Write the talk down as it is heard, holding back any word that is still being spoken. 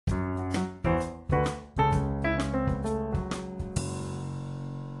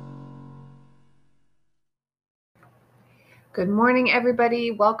Good morning,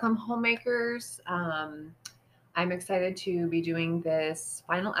 everybody. Welcome, homemakers. I'm excited to be doing this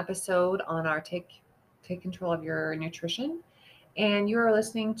final episode on our take control of your nutrition. And you are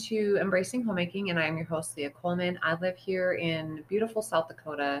listening to Embracing Homemaking, and I am your host, Leah Coleman. I live here in beautiful South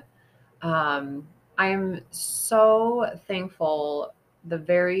Dakota. I am so thankful the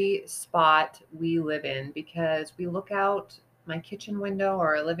very spot we live in because we look out my kitchen window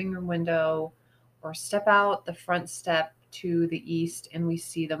or our living room window or step out the front step to the east and we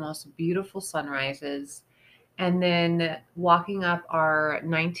see the most beautiful sunrises. And then walking up our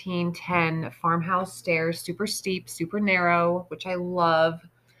 1910 farmhouse stairs, super steep, super narrow, which I love.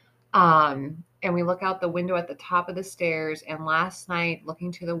 And we look out the window at the top of the stairs, and last night,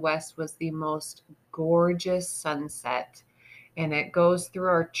 looking to the west, was the most gorgeous sunset. And it goes through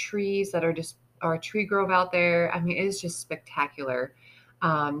our trees that are just our tree grove out there. I mean, it is just spectacular.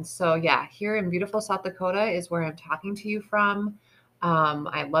 So yeah, here in beautiful South Dakota is where I'm talking to you from.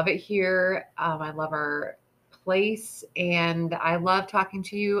 I love it here. I love our place, and I love talking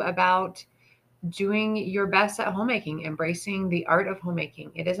to you about doing your best at homemaking, embracing the art of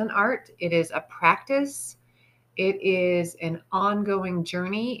homemaking. It is an art, it is a practice, it is an ongoing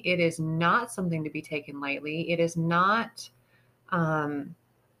journey. It is not something to be taken lightly. It is not um,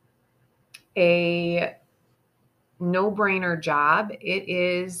 a no brainer job. It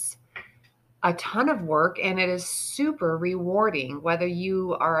is a ton of work and it is super rewarding. Whether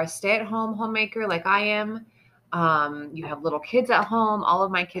you are a stay at home homemaker like I am, you have little kids at home. All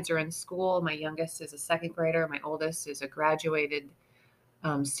of my kids are in school. My youngest is a second grader. My oldest is a graduated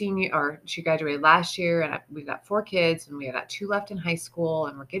senior, or she graduated last year. And we've got 4 kids and we got 2 left in high school.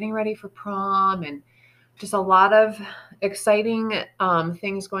 And we're getting ready for prom and just a lot of exciting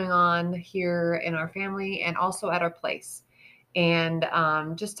things going on here in our family and also at our place. And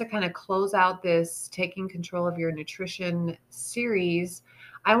just to kind of close out this Taking Control of Your Nutrition series,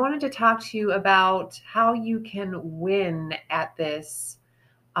 I wanted to talk to you about how you can win at this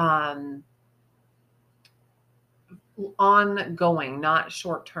um, ongoing, not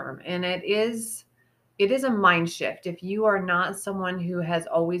short term. And it is a mind shift. If you are not someone who has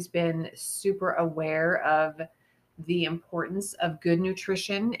always been super aware of the importance of good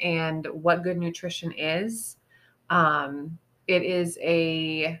nutrition and what good nutrition is, um, it is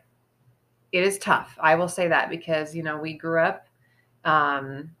a it is tough. I will say that because we grew up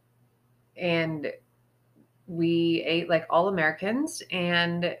um, and we ate like all Americans,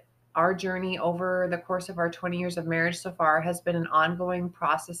 and our journey over the course of our 20 years of marriage so far has been an ongoing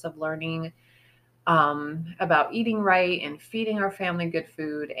process of learning about eating right and feeding our family good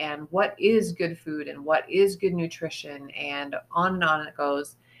food and what is good food and what is good nutrition and on it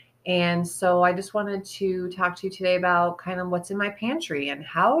goes. And so I just wanted to talk to you today about kind of what's in my pantry and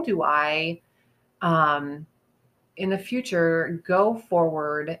how do I, um, in the future, go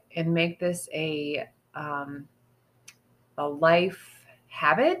forward and make this um, a life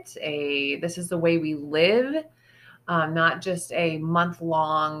habit. This is the way we live, not just a month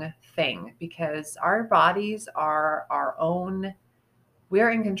long thing, because our bodies are our own.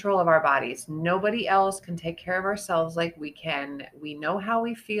 We're in control of our bodies. Nobody else can take care of ourselves like we can. We know how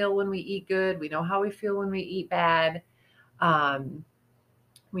we feel when we eat good. We know how we feel when we eat bad. Um,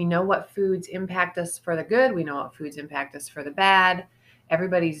 we know what foods impact us for the good. We know what foods impact us for the bad.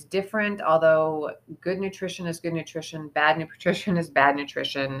 Everybody's different, although good nutrition is good nutrition, bad nutrition is bad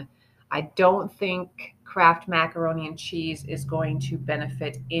nutrition. I don't think Kraft macaroni and cheese is going to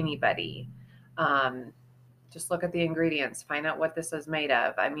benefit anybody. Um, just look at the ingredients, find out what this is made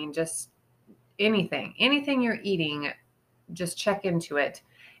of. I mean, just anything you're eating, just check into it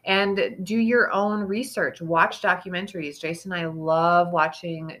and do your own research. Watch documentaries. Jason and I love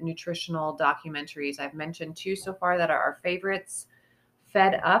watching nutritional documentaries. I've mentioned 2 so far that are our favorites.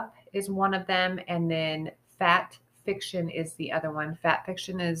 Fed Up is one of them, and then Fat Fiction is the other one. Fat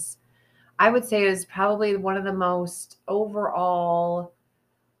Fiction is, I would say, is probably one of the most overall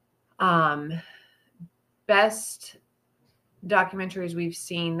um, best documentaries we've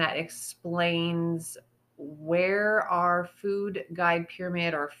seen that explains where our food guide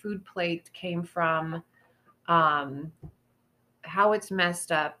pyramid or food plate came from, um, how it's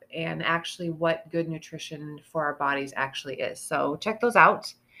messed up, and actually what good nutrition for our bodies actually is. So check those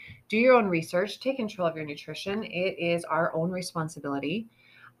out. Do your own research. Take control of your nutrition. It is our own responsibility.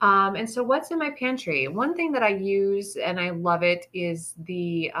 And so, what's in my pantry? One thing that I use and I love it is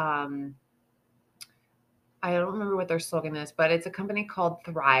I don't remember what their slogan is, but it's a company called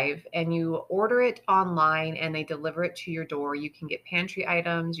Thrive, and you order it online and they deliver it to your door. You can get pantry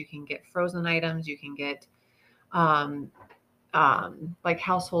items, you can get frozen items, you can get um, like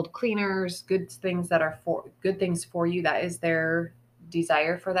household cleaners, good things for you. That is their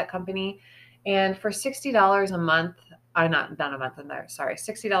desire for that company. And for $60 a month, not a month in there, sorry,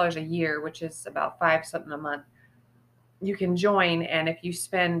 $60 a year, which is about five something a month, you can join. And if you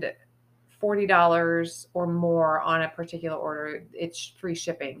spend $40 or more on a particular order, it's free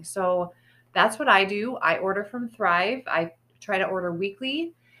shipping. So that's what I do. I order from Thrive. I try to order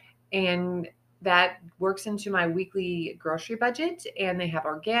weekly, and that works into my weekly grocery budget. And they have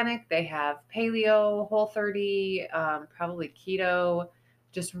organic, they have paleo, Whole30, probably keto,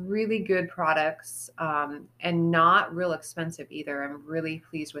 just really good products, and not real expensive either. I'm really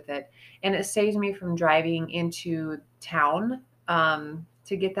pleased with it, and it saves me from driving into town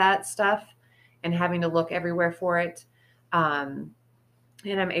to get that stuff and having to look everywhere for it. Um,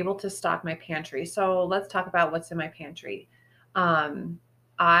 and I'm able to stock my pantry. So let's talk about what's in my pantry. Um,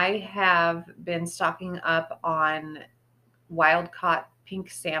 I have been stocking up on wild caught pink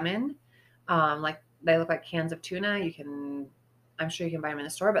salmon. Like they look like cans of tuna. I'm sure you can buy them in the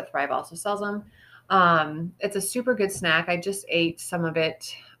store, but Thrive also sells them. It's a super good snack. I just ate some of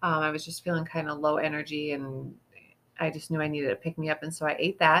it. I was just feeling kind of low energy, and I just knew I needed to pick me up. And so I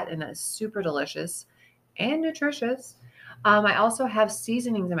ate that, and it's super delicious and nutritious. I also have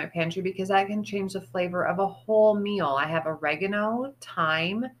seasonings in my pantry because that can change the flavor of a whole meal. I have oregano,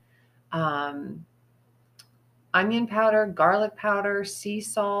 thyme, um, onion powder, garlic powder, sea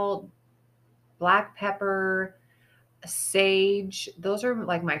salt, black pepper, sage. Those are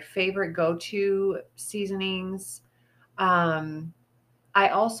like my favorite go-to seasonings. Um, I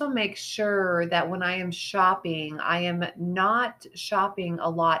also make sure that when I am shopping, I am not shopping a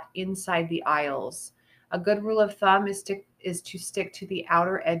lot inside the aisles. A good rule of thumb is to stick to the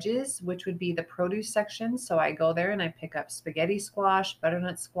outer edges, which would be the produce section. So I go there and I pick up spaghetti squash,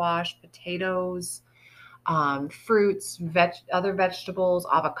 butternut squash, potatoes, fruits, other vegetables.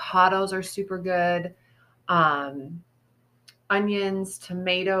 Avocados are super good. Um, Onions,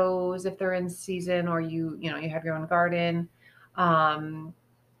 tomatoes, if they're in season, or you have your own garden. Um,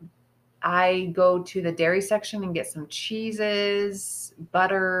 I go to the dairy section and get some cheeses,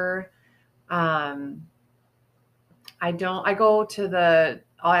 butter. Um, I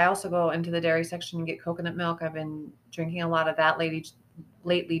also go into the dairy section and get coconut milk. I've been drinking a lot of that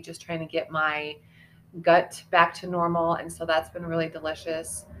lately, just trying to get my gut back to normal. And so that's been really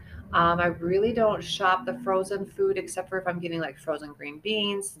delicious. I really don't shop the frozen food except for if I'm getting like frozen green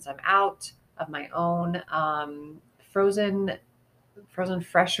beans, since I'm out of my own. Frozen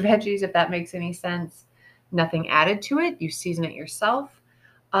fresh veggies, if that makes any sense. Nothing added to it. You season it yourself.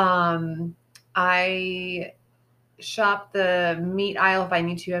 I shop the meat aisle if I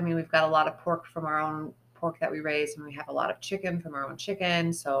need to. I mean, we've got a lot of pork from our own pork that we raise, and we have a lot of chicken from our own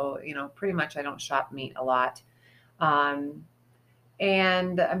chicken. So, pretty much I don't shop meat a lot. Um,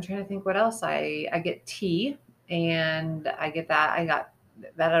 and I'm trying to think what else. I get tea, and I got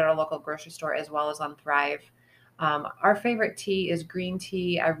that at our local grocery store as well as on Thrive. Our favorite tea is green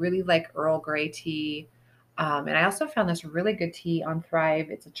tea. I really like Earl Grey tea. And I also found this really good tea on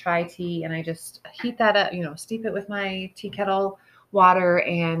Thrive. It's a chai tea, and I just heat that up, steep it with my tea kettle water,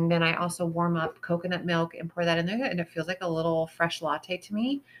 and then I also warm up coconut milk and pour that in there, and it feels like a little fresh latte to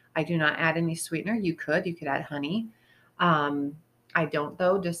me. I do not add any sweetener. You could add honey. Um, I don't,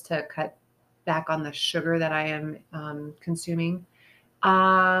 though, just to cut back on the sugar that I am consuming.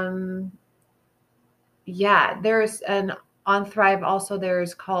 Um, yeah, there's an on Thrive also,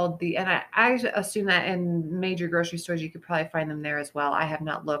 there's called and I assume that in major grocery stores you could probably find them there as well. I have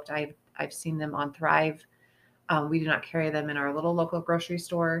not looked. I've seen them on Thrive. We do not carry them in our little local grocery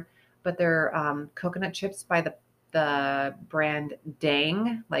store, but they're coconut chips by the brand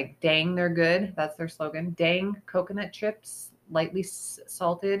Dang. Like Dang, they're good. That's their slogan. Dang coconut chips, lightly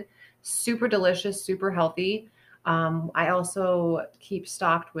salted, super delicious, super healthy. I also keep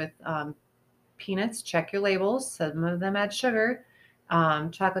stocked with peanuts. Check your labels. Some of them add sugar,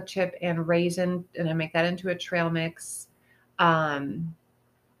 chocolate chip and raisin, and I make that into a trail mix. Um,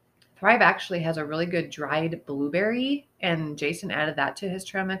 Thrive actually has a really good dried blueberry, and Jason added that to his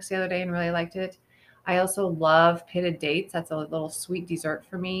trail mix the other day and really liked it. I also love pitted dates. That's a little sweet dessert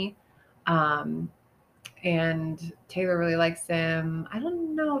for me. Um, and Taylor really likes them. I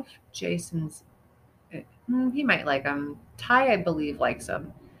don't know if Jason's, he might like them. Ty, I believe, likes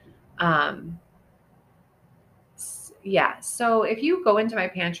them. Um, yeah. So if you go into my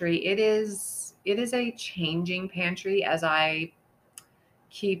pantry, it is a changing pantry as I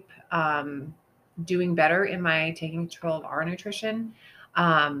keep doing better in my taking control of our nutrition.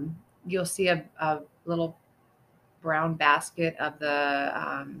 You'll see a little brown basket of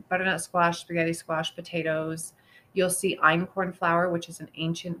the butternut squash, spaghetti squash, potatoes. You'll see einkorn flour, which is an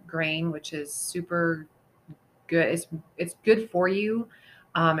ancient grain, which is super good. It's good for you.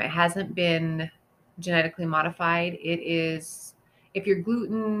 It hasn't been genetically modified. It is, if you're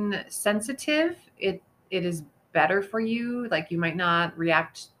gluten sensitive, it is better for you. Like you might not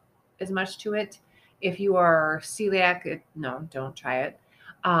react as much to it. If you are celiac, no, don't try it,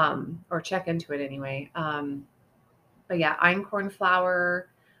 or check into it anyway. But yeah, einkorn flour.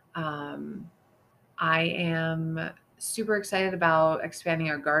 Um, I am super excited about expanding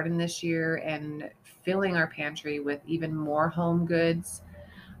our garden this year and filling our pantry with even more home goods,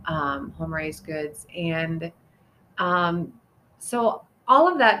 home raised goods. And um, so, all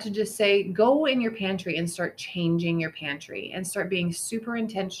of that to just say, go in your pantry and start changing your pantry and start being super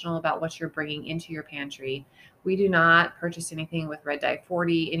intentional about what you're bringing into your pantry. We do not purchase anything with red dye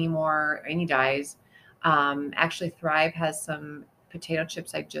 40 anymore, any dyes. Actually, Thrive has some potato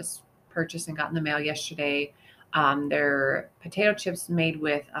chips I just purchased and got in the mail yesterday. They're potato chips made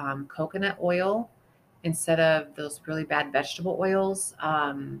with coconut oil instead of those really bad vegetable oils.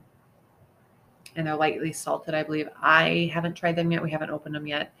 And they're lightly salted, I believe. I haven't tried them yet. We haven't opened them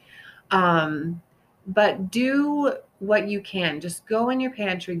yet. Um, but do what you can. Just go in your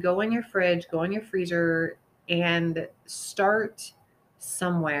pantry, go in your fridge, go in your freezer, and start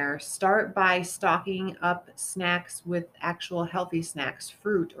somewhere. Start by stocking up snacks with actual healthy snacks,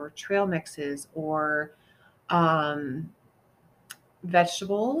 fruit or trail mixes or um,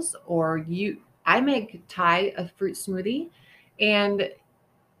 vegetables. Or I make Thai a fruit smoothie, and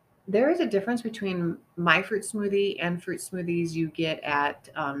there is a difference between my fruit smoothie and fruit smoothies you get at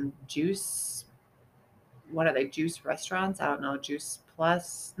juice. What are they? Juice restaurants? I don't know. Juice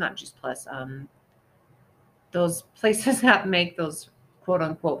Plus, not Juice Plus. Those places that make those quote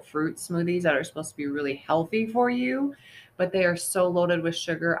unquote fruit smoothies that are supposed to be really healthy for you, but they are so loaded with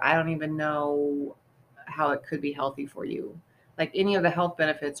sugar. I don't even know how it could be healthy for you. Like any of the health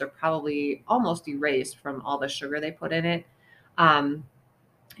benefits are probably almost erased from all the sugar they put in it. Um,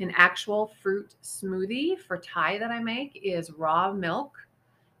 an actual fruit smoothie for Thai that I make is raw milk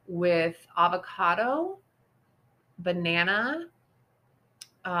with avocado, banana,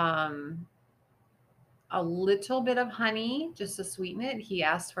 um, a little bit of honey just to sweeten it. He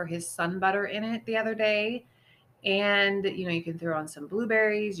asked for his sun butter in it the other day. And, you can throw in some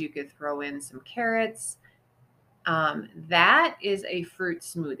blueberries, you could throw in some carrots. That is a fruit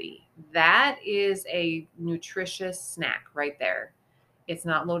smoothie. That is a nutritious snack right there. It's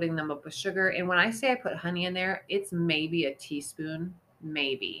not loading them up with sugar. And when I say I put honey in there, it's maybe a teaspoon,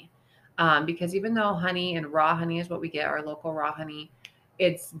 maybe. Because even though honey and raw honey is what we get, our local raw honey,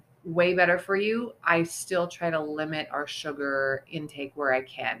 it's way better for you. I still try to limit our sugar intake where I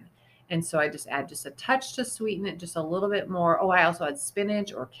can. And so I just add just a touch to sweeten it just a little bit more. Oh, I also add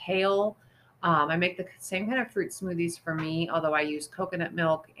spinach or kale. I make the same kind of fruit smoothies for me, although I use coconut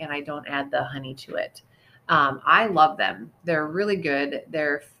milk and I don't add the honey to it. I love them. They're really good.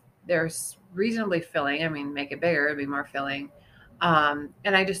 They're reasonably filling. I mean, make it bigger, it'd be more filling. And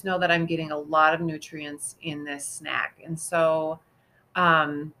I just know that I'm getting a lot of nutrients in this snack. And so,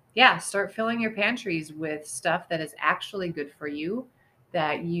 yeah, start filling your pantries with stuff that is actually good for you,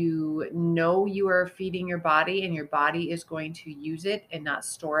 that you are feeding your body, and your body is going to use it and not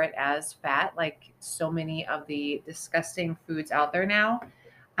store it as fat, like so many of the disgusting foods out there now.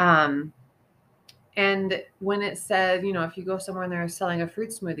 Um, and when it says, if you go somewhere and they're selling a fruit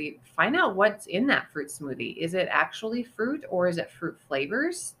smoothie, find out what's in that fruit smoothie. Is it actually fruit or is it fruit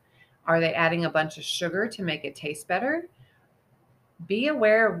flavors? Are they adding a bunch of sugar to make it taste better? Be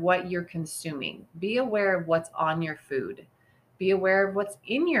aware of what you're consuming. Be aware of what's on your food. Be aware of what's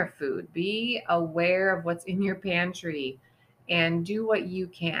in your food. Be aware of what's in your pantry and do what you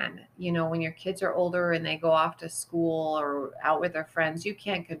can. When your kids are older and they go off to school or out with their friends, you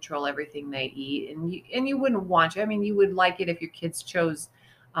can't control everything they eat. And you wouldn't want to. I mean, you would like it if your kids chose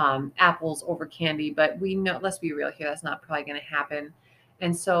apples over candy, but we know, let's be real here, that's not probably going to happen.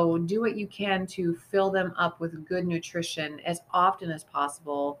 And so do what you can to fill them up with good nutrition as often as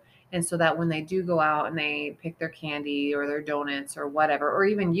possible. And so that when they do go out and they pick their candy or their donuts or whatever, or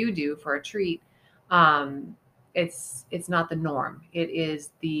even you do for a treat, um, it's not the norm.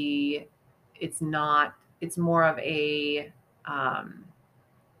 It's more of a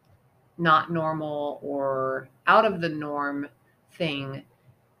not normal or out of the norm thing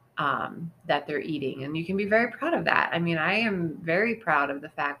that they're eating. And you can be very proud of that. I mean, I am very proud of the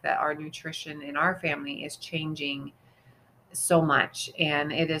fact that our nutrition in our family is changing so much.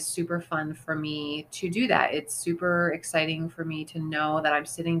 And it is super fun for me to do that. It's super exciting for me to know that I'm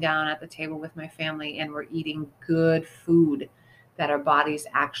sitting down at the table with my family and we're eating good food, that our bodies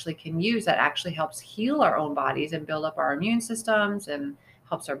actually can use, that actually helps heal our own bodies and build up our immune systems and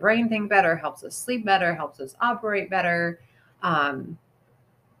helps our brain think better, helps us sleep better, helps us operate better. Um,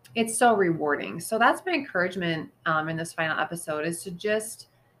 it's so rewarding. So that's my encouragement in this final episode, is to just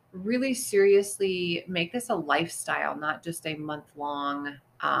really seriously make this a lifestyle, not just a month-long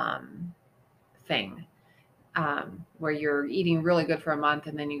thing, where you're eating really good for a month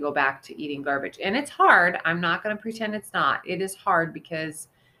and then you go back to eating garbage. And it's hard. I'm not going to pretend it's not. It is hard because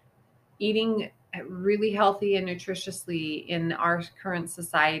eating really healthy and nutritiously in our current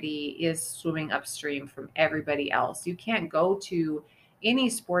society is swimming upstream from everybody else. You can't go to any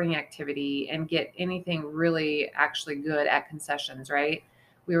sporting activity and get anything really actually good at concessions, right?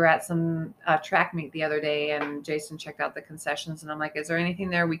 We were at some track meet the other day and Jason checked out the concessions and I'm like, is there anything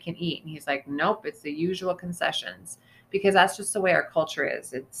there we can eat? And he's like, nope, it's the usual concessions, because that's just the way our culture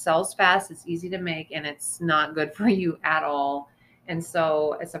is. It sells fast, it's easy to make, and it's not good for you at all. And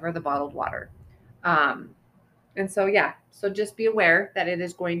so, except for the bottled water. Um, and so, yeah, so just be aware that it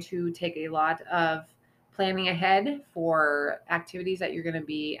is going to take a lot of planning ahead for activities that you're going to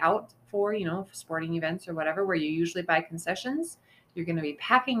be out for, sporting events or whatever, where you usually buy concessions. You're going to be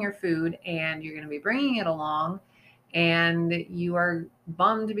packing your food and you're going to be bringing it along. And you are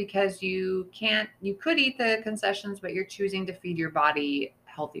bummed because you could eat the concessions, but you're choosing to feed your body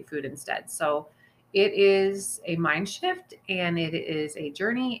healthy food instead. So it is a mind shift and it is a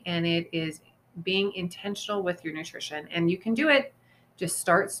journey and it is being intentional with your nutrition. And you can do it. Just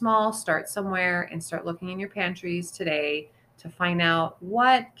start small, start somewhere, and start looking in your pantries today to find out,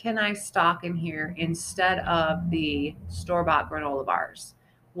 what can I stock in here instead of the store-bought granola bars?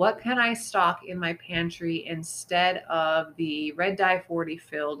 What can I stock in my pantry instead of the red dye 40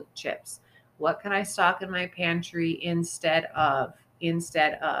 filled chips? What can I stock in my pantry instead of,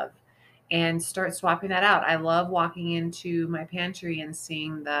 and start swapping that out. I love walking into my pantry and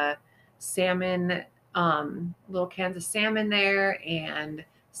seeing the salmon, little cans of salmon there, and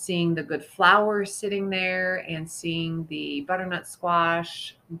seeing the good flour sitting there, and seeing the butternut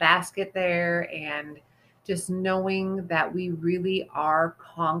squash basket there, and just knowing that we really are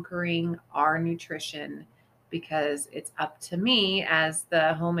conquering our nutrition, because it's up to me as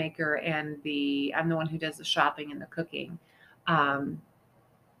the homemaker and I'm the one who does the shopping and the cooking. Um,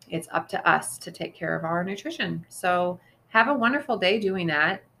 it's up to us to take care of our nutrition. So have a wonderful day doing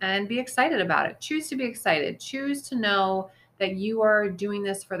that and be excited about it. Choose to be excited. Choose to know that you are doing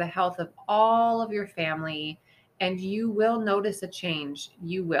this for the health of all of your family, and you will notice a change.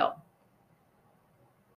 You will.